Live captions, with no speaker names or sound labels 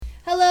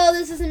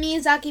this is a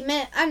Miyazaki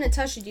Minute. I'm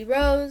Natasha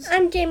DeRose.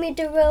 I'm Jamie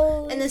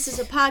DeRose. And this is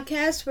a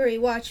podcast where we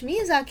watch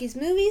Miyazaki's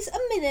movies a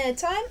minute at a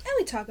time and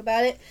we talk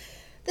about it.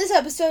 This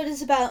episode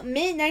is about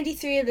minute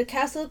 93 of The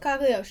Castle of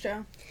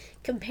Cagliostro.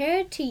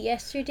 Compared to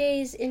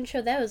yesterday's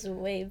intro, that was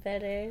way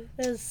better.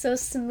 That was so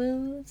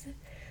smooth.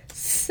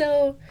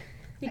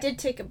 We did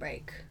take a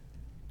break.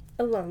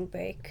 A long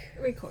break.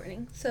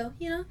 Recording. So,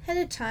 had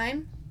a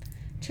time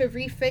to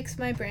refix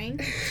my brain.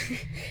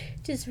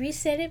 Just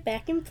reset it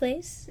back in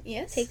place.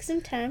 Yes. Take some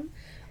time.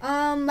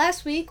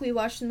 Last week we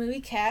watched the movie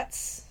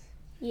Cats.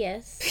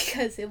 Yes.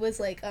 Because it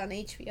was like on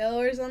HBO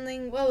or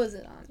something. What was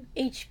it on?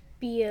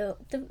 HBO.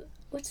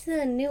 What's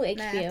the new HBO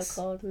Max.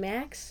 called?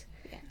 Max?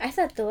 Yeah. I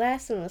thought the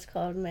last one was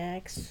called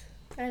Max.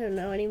 I don't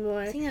know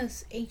anymore. I think that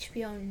was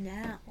HBO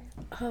Now.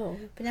 Oh.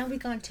 But now we've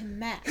gone to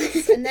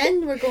Max. And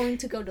then we're going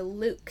to go to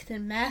Luke.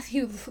 Then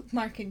Matthew,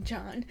 Mark, and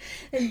John.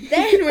 And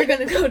then we're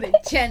going to go to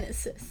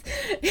Genesis.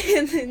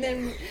 And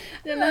then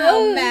I don't know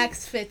how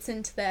Max fits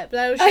into that. But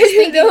I was just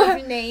thinking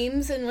of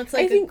names and what's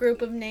like a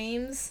group of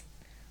names.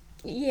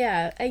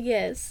 Yeah, I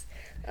guess.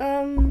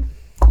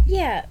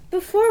 Yeah,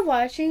 before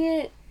watching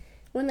it,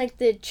 when like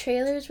the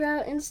trailers were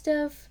out and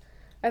stuff,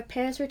 our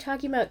parents were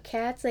talking about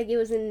cats like it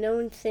was a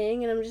known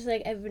thing, and I'm just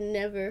like, I've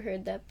never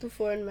heard that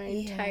before in my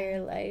entire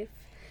life.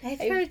 I've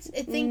heard,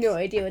 I think, no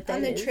idea what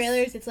that is. On the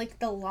trailers, it's like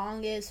the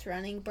longest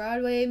running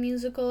Broadway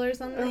musical or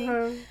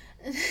something.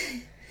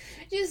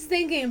 Just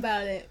thinking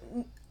about it,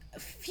 a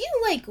few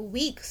like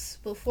weeks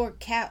before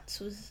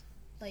Cats was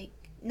like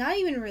not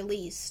even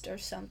released or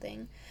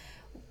something,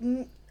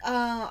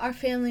 our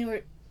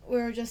family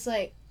were just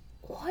like,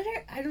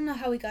 I don't know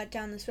how we got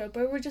down this road,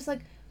 but we're just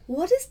like,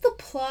 what is the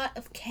plot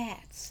of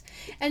Cats?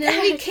 And then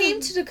we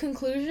came to the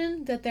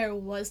conclusion that there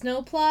was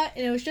no plot,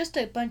 and it was just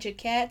a bunch of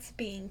cats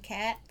being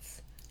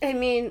cats. I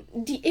mean,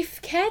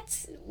 if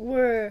cats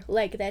were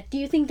like that, do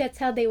you think that's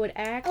how they would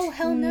act? Oh,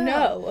 hell no.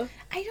 No.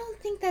 I don't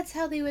think that's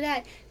how they would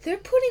act. They're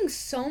putting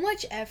so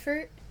much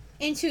effort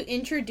into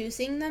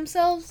introducing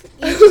themselves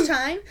each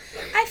time.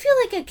 I feel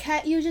like a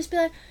cat, you just be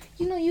like,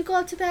 you go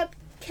up to that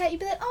cat,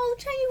 you'd be like, oh,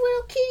 tiny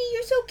little kitty,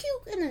 you're so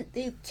cute. And then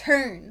they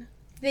turn.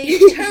 They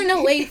turn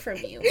away from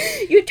you.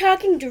 You're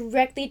talking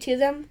directly to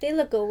them. They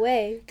look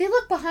away. They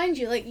look behind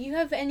you. Like, you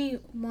have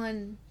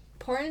anyone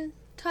important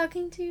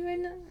talking to you right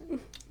now? I'm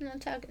not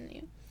talking to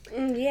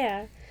you.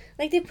 Yeah.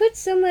 Like, they put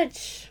so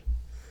much...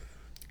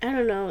 I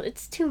don't know.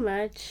 It's too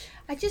much.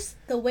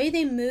 The way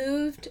they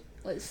moved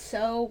was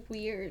so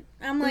weird.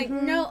 I'm like,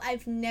 no,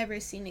 I've never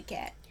seen a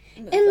cat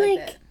move and,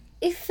 like that.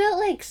 It felt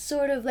like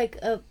sort of like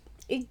a...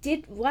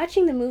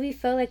 Watching the movie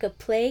felt like a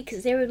play,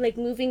 because they were, like,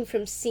 moving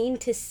from scene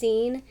to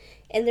scene,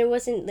 and there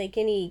wasn't, like,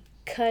 any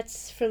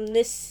cuts from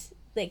this,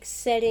 like,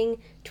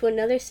 setting to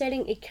another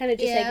setting. It kind of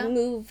just, like,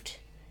 moved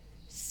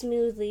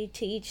smoothly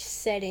to each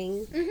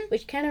setting,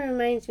 which kind of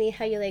reminds me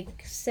how you,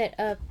 like, set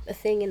up a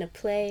thing in a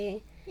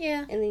play. Yeah.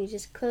 And then you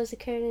just close the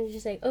curtain and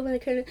just, like, open the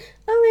curtain.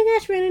 Oh, my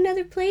gosh, we're in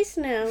another place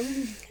now.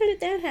 How did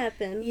that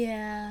happen?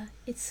 Yeah.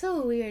 It's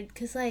so weird,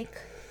 because, like...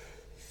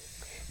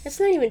 That's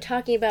not even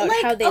talking about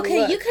how they look.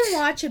 Okay, you can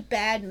watch a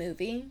bad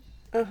movie.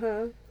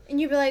 Uh-huh.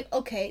 And you'd be like,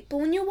 okay. But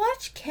when you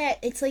watch Cat,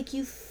 it's like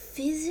you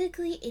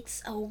physically...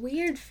 It's a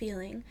weird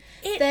feeling.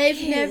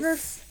 I've never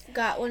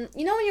got one.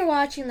 You know when you're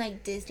watching,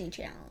 like, Disney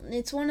Channel, and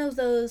it's one of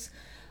those...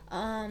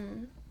 I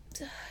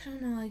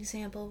don't know an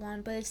example of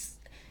one, but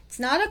it's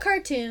not a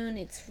cartoon.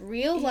 It's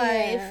real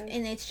life,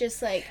 and it's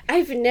just like...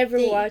 I've never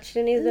watched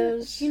any of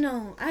those.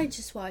 I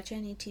just watch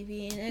any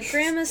TV. And at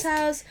Grandma's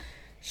house...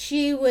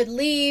 She would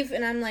leave,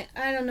 and I'm like,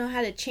 I don't know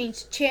how to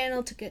change the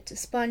channel to get to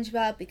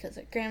SpongeBob, because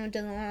our grandma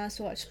doesn't want us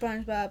to watch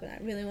SpongeBob, and I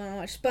really want to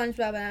watch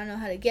SpongeBob, and I don't know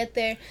how to get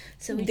there.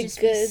 So we just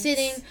be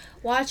sitting,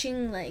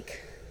 watching,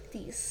 like,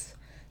 these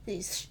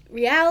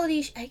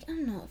reality... I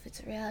don't know if it's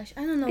a reality...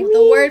 I don't know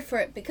the word for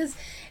it, because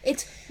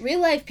it's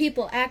real-life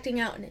people acting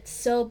out, and it's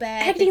so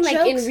bad. Acting, like,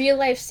 in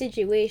real-life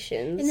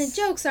situations. And the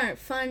jokes aren't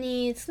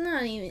funny. It's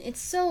not even...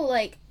 It's so,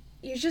 like...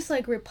 You're just,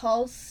 like,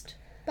 repulsed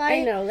by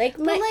it. I know, like...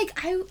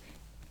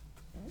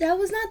 That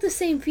was not the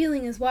same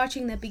feeling as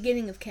watching the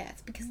beginning of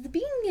Cats, because the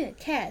beginning of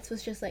Cats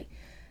was just like,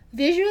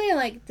 visually,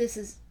 like, this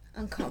is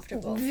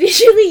uncomfortable.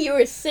 Visually, you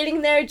were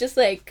sitting there just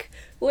like,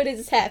 what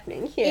is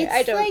happening here?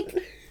 It's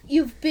like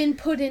you've been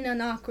put in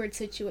an awkward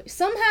situation.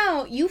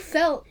 Somehow, you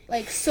felt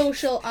like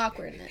social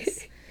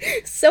awkwardness.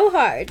 So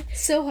hard.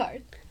 So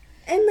hard.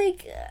 And,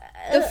 like...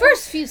 the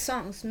first few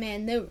songs,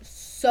 man, they were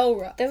so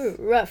rough. They were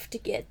rough to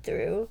get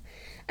through.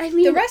 I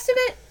mean... The rest of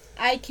it...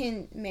 I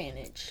can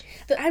manage.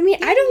 I don't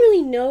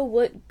really know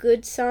what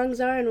good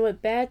songs are and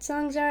what bad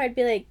songs are. I'd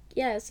be like,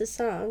 yeah, it's a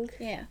song.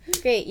 Yeah.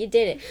 Great, you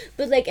did it.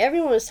 But, like,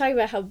 everyone was talking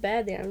about how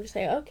bad they are. I'm just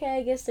like, okay,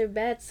 I guess they're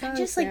bad songs.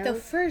 Just, like, the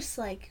first,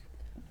 like,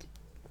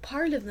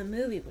 part of the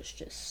movie was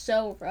just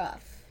so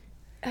rough.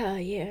 Oh,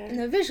 yeah. And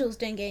the visuals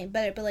didn't get any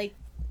better, but, like,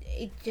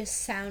 it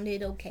just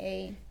sounded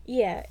okay.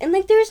 Yeah. And,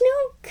 like, there was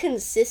no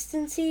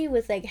consistency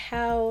with, like,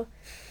 how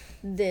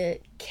the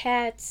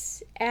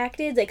cats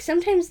acted. Like,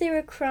 sometimes they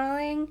were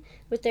crawling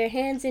with their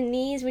hands and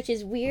knees, which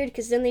is weird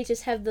because then they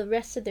just have the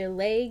rest of their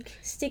leg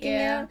sticking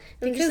out.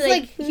 I'm because,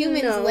 like,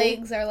 humans'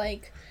 legs are,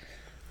 like,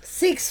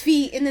 6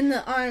 feet, and then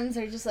the arms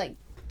are just, like,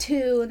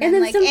 2, and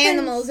then like,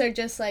 animals are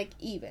just, like,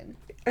 even.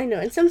 I know,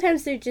 and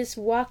sometimes they're just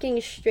walking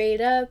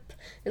straight up,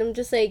 and I'm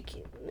just like,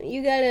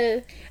 you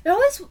gotta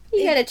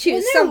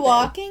choose when they're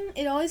walking,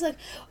 it always, like,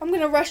 I'm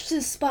gonna rush to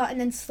the spot and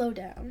then slow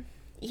down.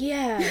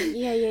 Yeah.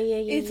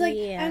 It's like,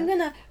 I'm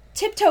gonna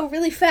tiptoe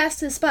really fast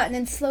to the spot and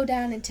then slow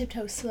down and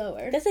tiptoe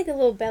slower. That's like a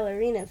little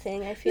ballerina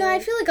thing, I feel. No, I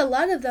feel like a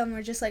lot of them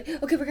were just like,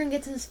 okay, we're gonna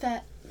get to this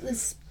part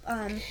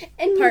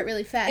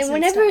really fast. And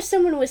whenever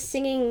someone was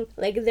singing,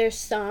 like, their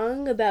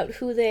song about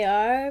who they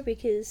are,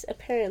 because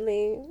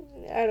apparently,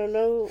 I don't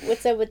know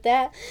what's up with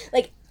that,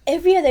 like,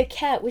 every other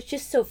cat was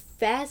just so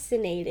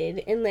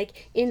fascinated and,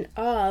 like, in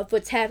awe of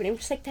what's happening. I'm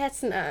just like,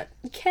 that's not...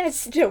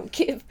 Cats don't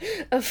give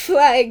a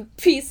flying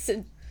piece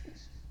of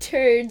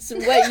turds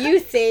what you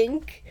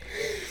think.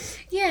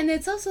 Yeah, and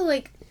it's also,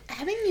 like,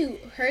 haven't you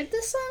heard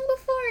this song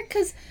before?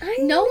 Because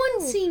no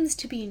one seems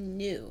to be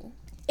new.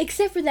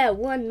 Except for that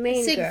one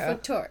main girl.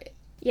 Victoria.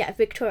 Yeah,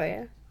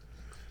 Victoria.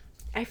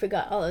 I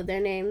forgot all of their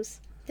names.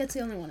 That's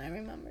the only one I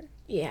remember.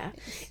 Yeah.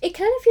 It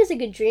kind of feels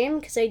like a dream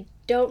because I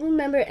don't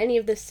remember any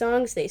of the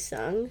songs they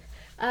sung.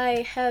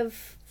 I have,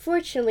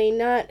 fortunately,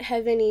 not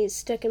have any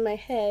stuck in my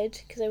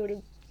head because I would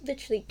have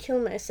literally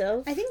killed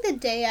myself. I think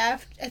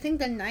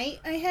the night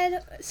I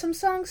had some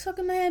songs stuck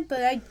in my head,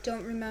 but I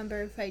don't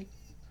remember if I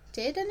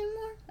did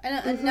anymore.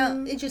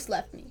 No, it just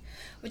left me.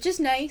 Which is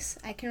nice.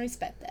 I can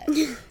respect that.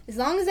 As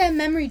long as that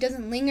memory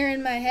doesn't linger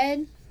in my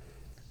head,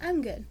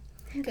 I'm good.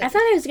 I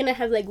thought I was going to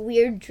have, like,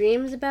 weird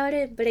dreams about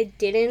it, but I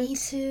didn't. Me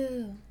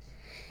too.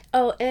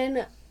 Oh,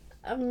 and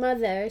a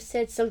mother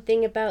said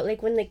something about,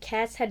 like, when the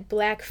cats had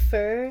black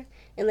fur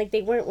and, like,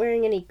 they weren't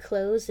wearing any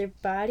clothes, their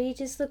body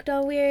just looked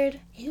all weird.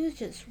 It was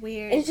just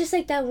weird. And it's just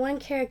like that one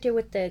character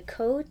with the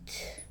coat,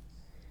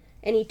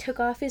 and he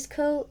took off his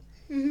coat.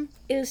 Mm-hmm.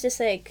 It was just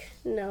like,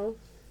 no.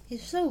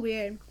 It's so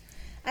weird.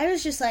 I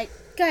was just like,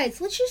 guys,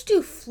 let's just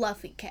do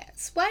fluffy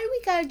cats. Why do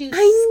we gotta do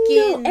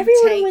skin?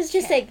 Everyone was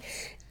just cats?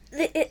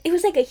 like, it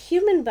was like a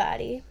human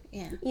body.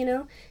 Yeah. You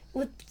know,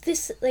 with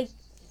this like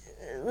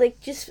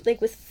just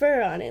like with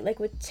fur on it, like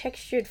with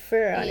textured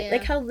fur on it,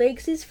 like how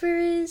Legs' fur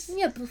is.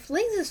 Yeah, but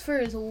Legs' fur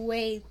is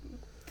way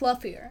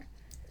fluffier.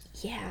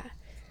 Yeah,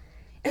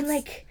 and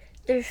like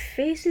their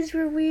faces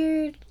were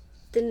weird.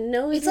 The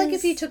noses. It's like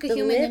if you took a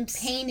human lips.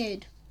 and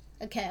painted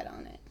a cat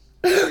on it.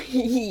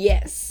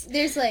 Yes.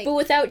 There's like... But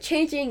without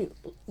changing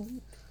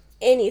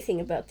anything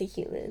about the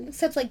human.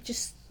 Except like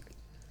just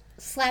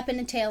slapping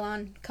a tail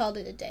on, called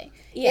it a day.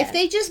 Yeah. If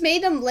they just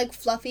made them like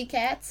fluffy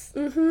cats,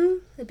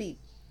 it'd be...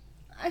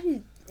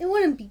 it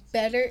wouldn't be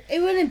better.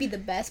 It wouldn't be the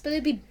best, but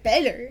it'd be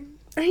better.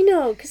 I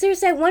know, because there's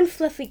that one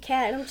fluffy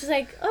cat, and I'm just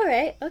like,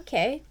 alright,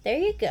 okay, there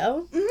you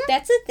go. Mm-hmm.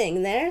 That's a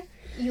thing there.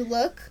 You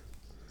look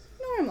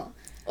normal.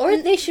 Or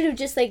they should have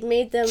just like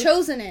made them...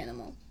 Chosen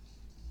animal.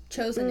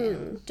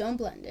 Don't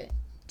blend it.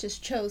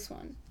 Just chose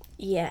one.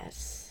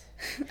 Yes.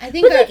 I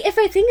think. But like, if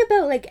I think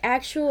about like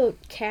actual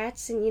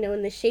cats and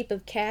in the shape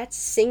of cats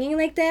singing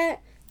like that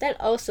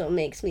also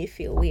makes me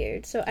feel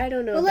weird. So I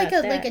don't know. Well,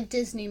 about like a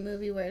Disney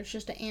movie where it's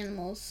just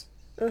animals,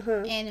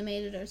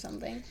 animated or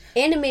something.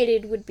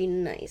 Animated would be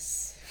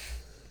nice.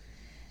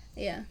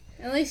 Yeah,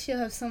 at least you'll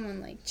have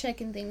someone like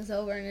checking things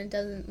over and it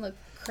doesn't look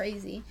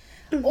crazy.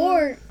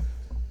 Or,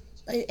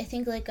 I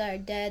think like our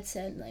dad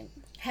said, like,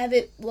 have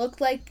it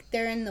look like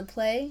they're in the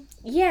play.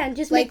 Yeah, and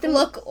just like make them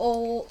look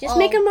old. Just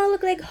make them all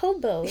look like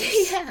hobos.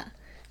 Yeah.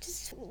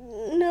 Just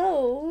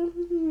no.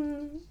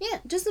 Yeah,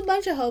 just a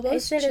bunch of hobos. I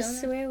said a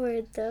swear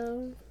word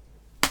though.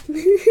 He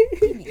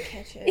didn't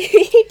catch it.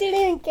 He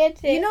didn't catch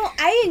it.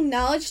 I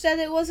acknowledged that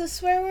it was a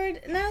swear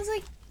word, and I was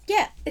like,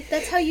 yeah,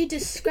 that's how you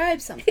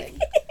describe something.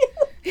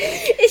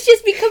 It's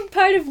just become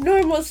part of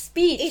normal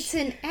speech. It's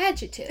an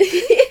adjective.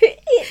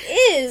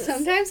 It is.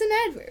 Sometimes an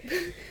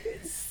adverb.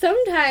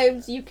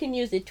 Sometimes you can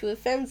use it to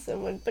offend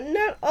someone, but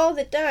not all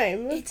the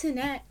time. It's an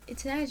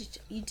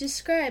adjective. You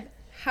describe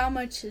how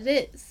much it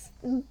is.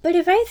 But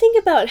if I think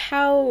about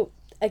how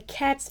a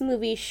Cats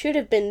movie should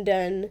have been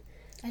done...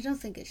 I don't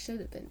think it should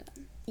have been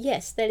done.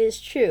 Yes, that is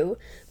true.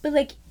 But,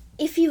 like,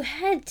 if you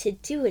had to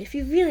do it, if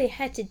you really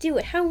had to do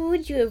it, how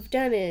would you have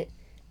done it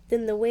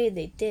than the way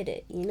they did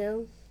it,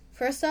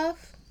 First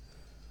off,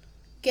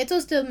 get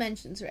those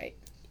dimensions right.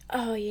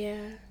 Oh,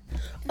 yeah.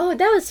 Oh,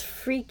 that was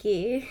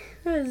freaky.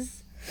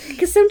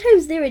 Because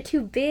sometimes they were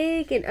too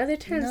big and other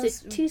times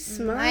they're too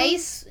small.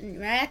 Mice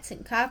and rats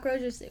and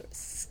cockroaches, they were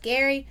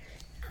scary.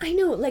 I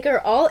know, like, are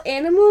all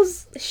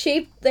animals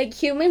shaped like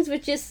humans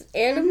with just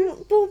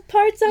animal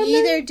parts on them? You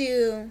either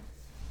do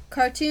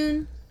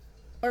cartoon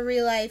or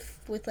real life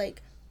with,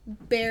 like,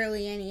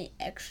 barely any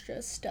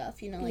extra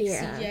stuff, like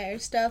CGI or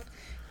stuff.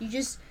 You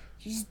just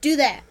do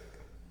that.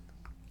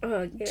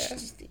 Oh, yeah.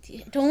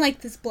 Don't like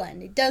this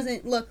blend. It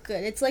doesn't look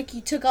good. It's like you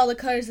took all the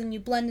colors and you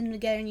blended them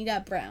together and you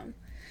got brown.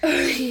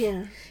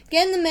 Yeah.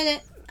 Get in the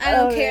minute. I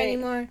don't care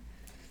anymore.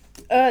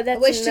 Oh, that's I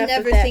wish to enough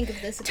never of that. think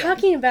of this again.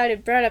 Talking about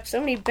it brought up so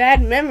many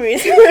bad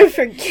memories. I'm gonna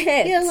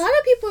forget. Yeah, a lot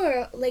of people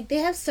are like, they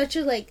have such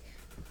a like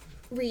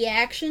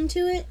reaction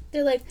to it.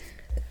 They're like,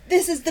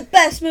 "This is the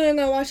best movie. I'm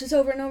gonna watch this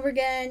over and over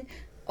again,"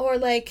 or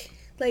like,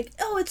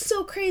 "Oh, it's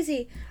so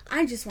crazy.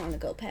 I just want to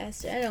go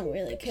past it. I don't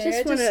really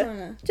care.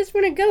 Just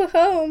wanna go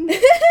home."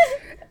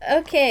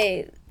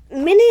 Okay,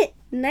 minute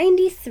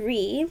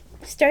 93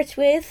 starts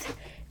with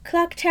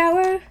clock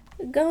tower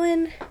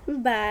going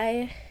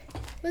by.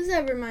 What does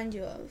that remind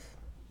you of?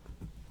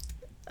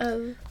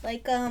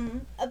 Like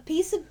a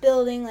piece of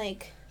building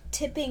like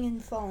tipping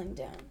and falling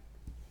down.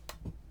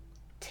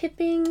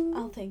 Tipping.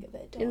 I'll think of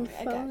it. Don't worry.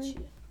 I got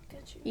you.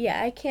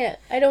 Yeah,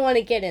 I don't want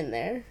to get in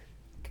there.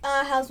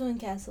 House Moving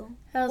Castle.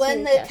 House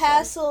when Moving the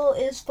castle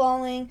is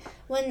falling,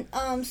 when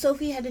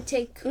Sophie had to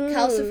take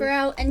Calcifer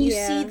out, and you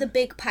see the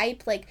big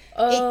pipe, like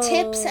it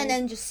tips and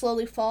then just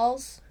slowly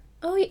falls.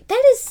 Oh,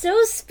 that is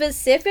so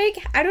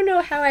specific. I don't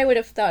know how I would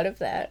have thought of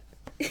that.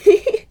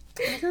 I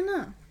don't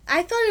know.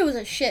 I thought it was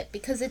a ship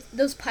because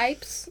those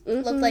pipes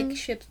look like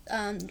ships.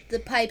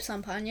 The pipes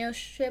on Ponyo's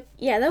ship.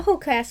 Yeah, the whole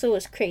castle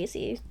was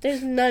crazy.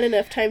 There's not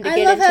enough time to get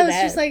into that. I love how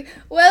it's just like,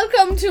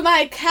 "Welcome to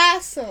my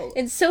castle,"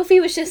 and Sophie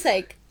was just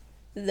like,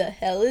 "The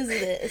hell is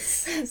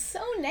this?"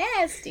 So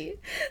nasty.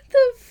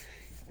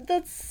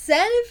 The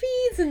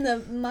centipedes and the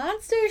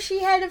monster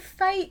she had to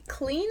fight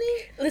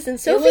cleaning. Listen,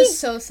 Sophie. It was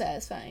so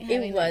satisfying.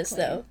 It was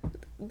though.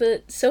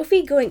 But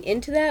Sophie going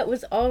into that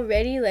was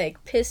already,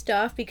 like, pissed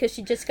off because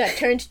she just got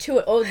turned to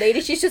an old lady.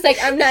 She's just like,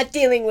 "I'm not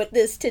dealing with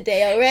this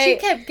today, alright?" She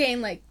kept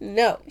getting, like...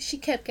 No. She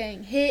kept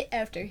getting hit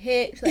after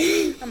hit.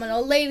 She's like, "I'm an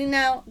old lady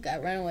now.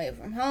 Gotta run away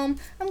from home.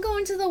 I'm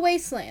going to the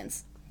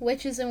wastelands.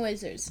 Witches and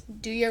wizards.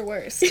 Do your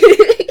worst."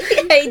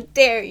 I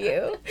dare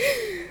you.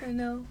 I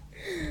know.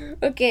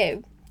 Okay.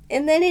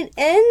 And then it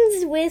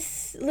ends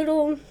with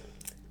little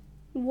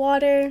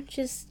water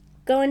just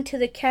going to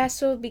the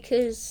castle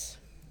because...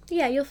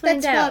 Yeah, you'll find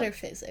out. That's water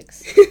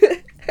physics.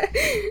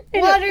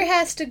 Water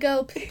has to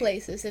go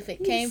places if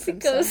it came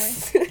from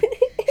somewhere.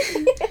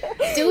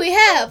 Do we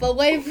have a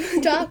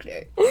wave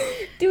doctor?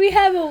 Do we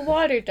have a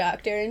water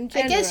doctor in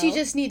general? I guess you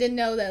just need to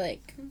know that,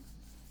 like,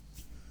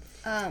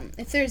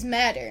 if there's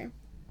matter,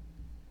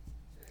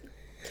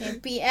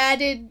 can't be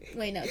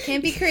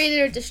can't be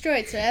created or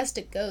destroyed, so it has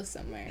to go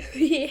somewhere.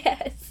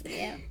 Yes.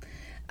 Yeah.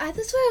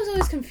 That's why I was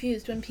always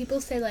confused when people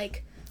say,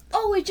 like,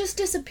 "Oh, it just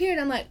disappeared."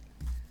 I'm like,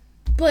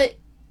 But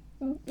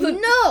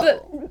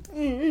no.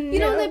 You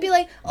know, they'd be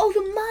like, "Oh,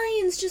 the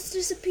Mayans just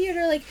disappeared,"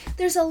 or like,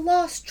 "There's a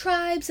lost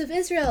tribes of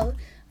Israel."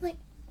 Like,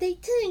 they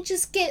didn't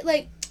just get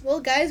like,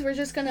 "Well, guys, we're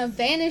just gonna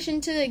vanish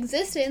into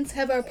existence,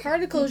 have our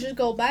particles just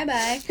go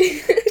bye-bye.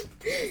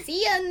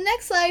 See ya in the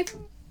next life."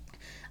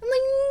 I'm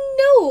like,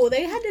 no,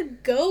 they had to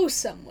go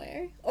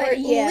somewhere. Or at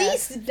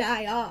least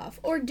die off.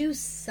 Or do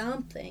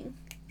something.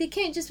 They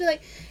can't just be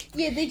like,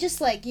 they just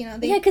like,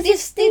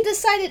 they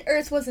decided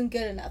Earth wasn't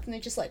good enough, and they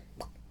just like,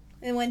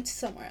 and went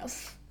somewhere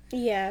else.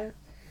 Yeah.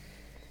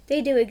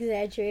 They do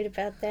exaggerate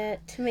about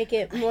that to make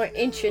it more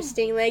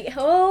interesting. Like,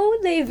 oh,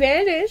 they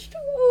vanished.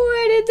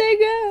 Where did they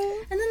go?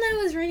 And then I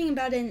was reading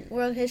about it in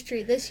World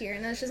History this year,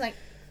 and I was just like,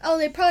 oh,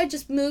 they probably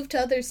just moved to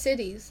other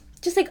cities.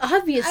 Just like,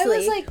 obviously. I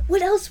was like,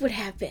 what else would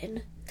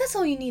happen? That's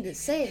all you need to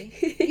say.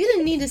 You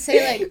didn't need to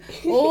say, like,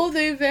 oh,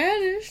 they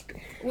vanished.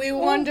 We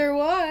wonder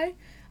why.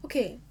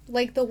 Okay,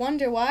 like the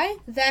wonder why,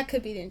 that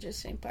could be the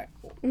interesting part.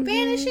 Mm-hmm.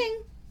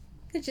 Vanishing,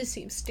 it just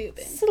seems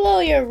stupid.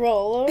 Slow your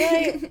roll,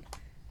 alright?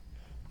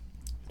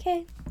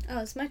 Okay. Oh,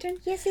 it's my turn?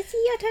 Yes, it's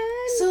your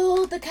turn.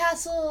 So, the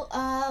castle,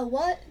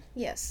 what?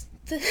 Yes.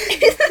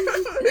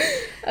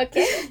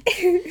 Okay.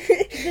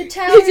 The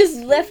tower. You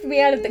just left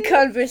me out of the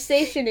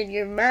conversation in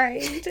your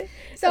mind.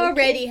 It's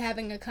already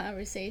having a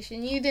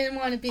conversation. You didn't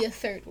want to be a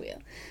third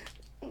wheel.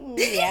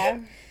 Yeah.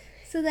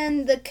 So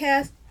then the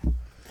castle.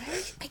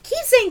 I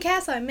keep saying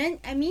castle. I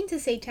mean to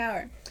say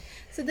tower.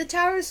 So the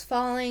tower is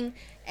falling,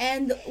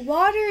 and the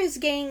water is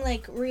getting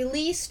like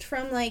released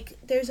from like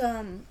there's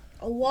a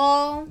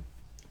wall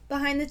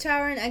behind the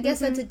tower, and I guess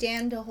that's a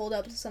dam to hold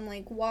up some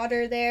like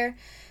water there.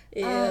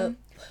 Yeah.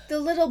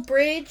 The little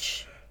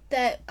bridge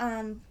that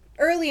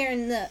earlier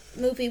in the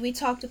movie we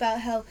talked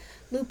about how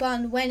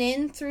Lupin went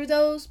in through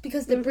those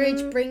because the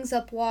bridge brings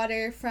up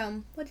water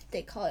from, what did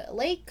they call it, a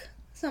lake?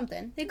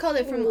 Something. They called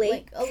it from a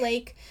lake.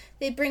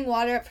 They bring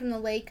water up from the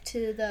lake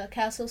to the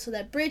castle, so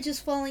that bridge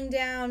is falling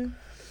down.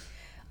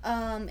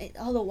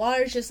 All the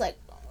water's just like,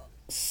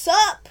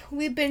 sup?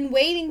 We've been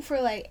waiting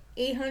for like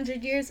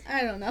 800 years.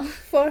 I don't know.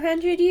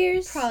 400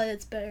 years? Probably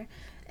that's better.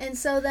 And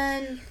so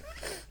then,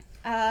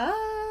 yeah.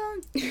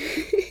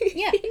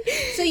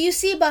 So you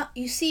see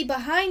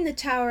behind the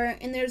tower,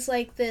 and there's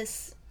like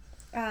this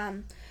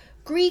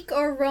Greek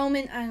or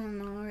Roman, I don't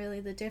know really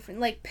the difference,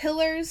 like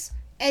pillars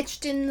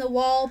etched in the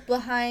wall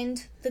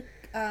behind the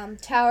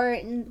tower,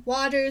 and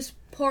water's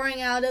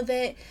pouring out of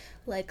it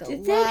like a lot.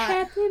 Did that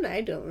happen?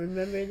 I don't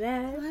remember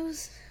that. Well,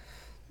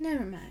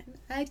 never mind.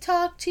 I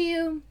talked to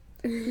you,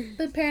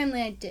 but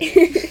apparently I did.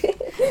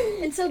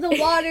 And so the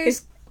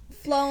water's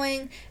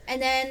flowing,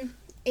 and then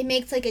it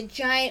makes like a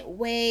giant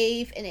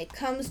wave and it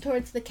comes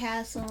towards the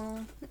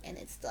castle and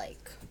it's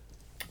like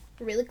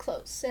really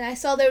close. And I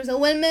saw there was a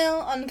windmill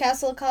on the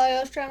Castle of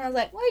Cagliostro and I was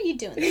like, why are you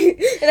doing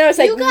that? And I was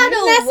like, you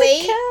gotta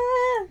wait.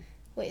 Nausicaa!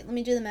 Wait, let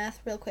me do the math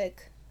real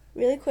quick.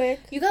 Really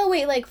quick. You gotta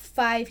wait like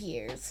 5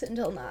 years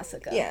until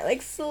Nausicaa. Yeah,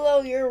 like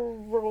slow your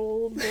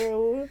roll,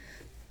 bro.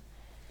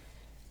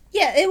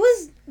 Yeah, it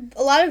was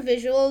a lot of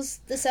visuals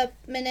this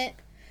minute.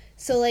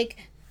 So like,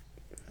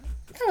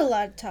 not a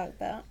lot to talk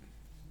about.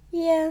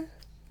 Yeah.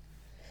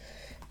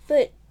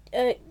 But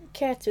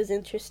Cats was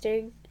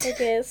interesting, I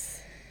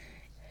guess.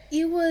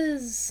 It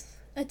was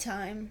a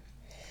time.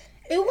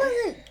 It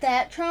wasn't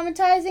that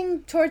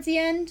traumatizing towards the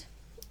end.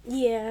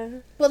 Yeah.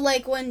 But,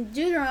 like, when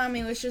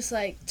Deuteronomy was just,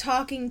 like,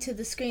 talking to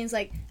the screens,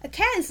 like, a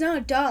cat is not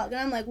a dog.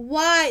 And I'm like,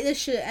 why? This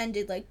should have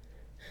ended, like,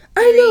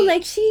 I know,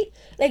 like,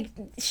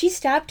 she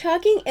stopped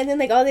talking, and then,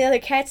 like, all the other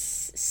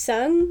cats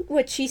sung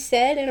what she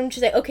said, and I'm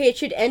just like, okay, it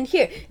should end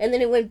here. And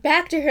then it went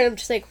back to her, and I'm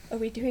just like, are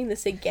we doing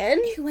this again?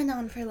 It went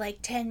on for, like,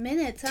 10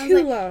 minutes. I was Too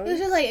like, long. It was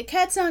just like, a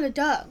cat's not a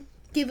dog.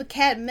 Give a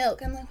cat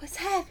milk. I'm like, what's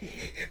happening?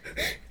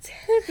 What's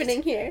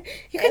happening here?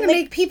 You're gonna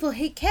make people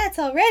hate cats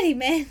already,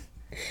 man.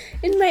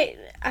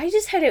 I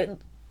just had a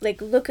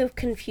look of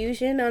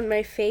confusion on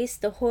my face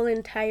the whole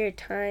entire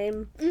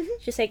time. Mm-hmm.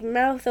 Just like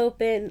mouth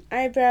open,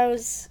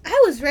 eyebrows. I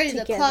was ready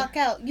together. to clock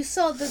out. You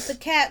saw the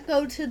cat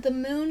go to the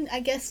moon, I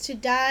guess, to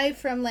die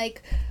from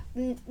like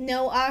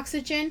no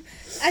oxygen.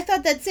 I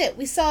thought that's it.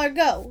 We saw her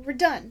go. We're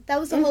done. That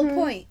was the whole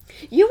point.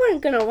 You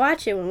weren't gonna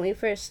watch it when we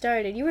first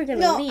started. You were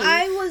gonna leave. No,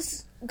 I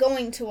was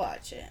going to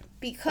watch it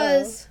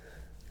because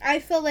I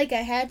felt like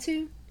I had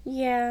to.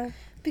 Yeah.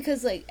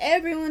 Because like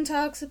everyone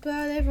talks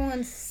about it.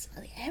 Almost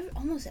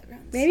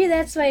everyone. Maybe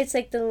that's why it's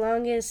like the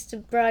longest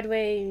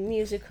Broadway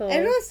musical.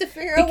 Everyone wants to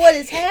figure out what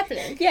is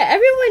happening. Yeah,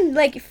 everyone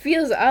like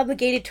feels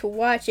obligated to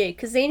watch it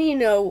because they need to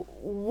know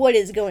what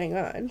is going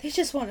on. They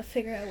just want to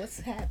figure out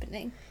what's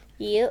happening.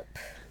 Yep.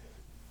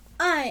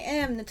 I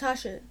am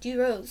Natasha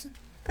DeRose.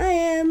 I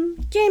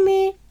am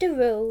Jamie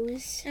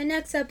DeRose. And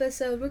next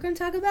episode, we're going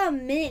to talk about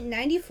minute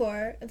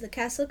 94 of the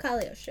Castle of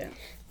Cagliostro.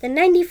 The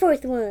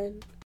 94th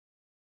one.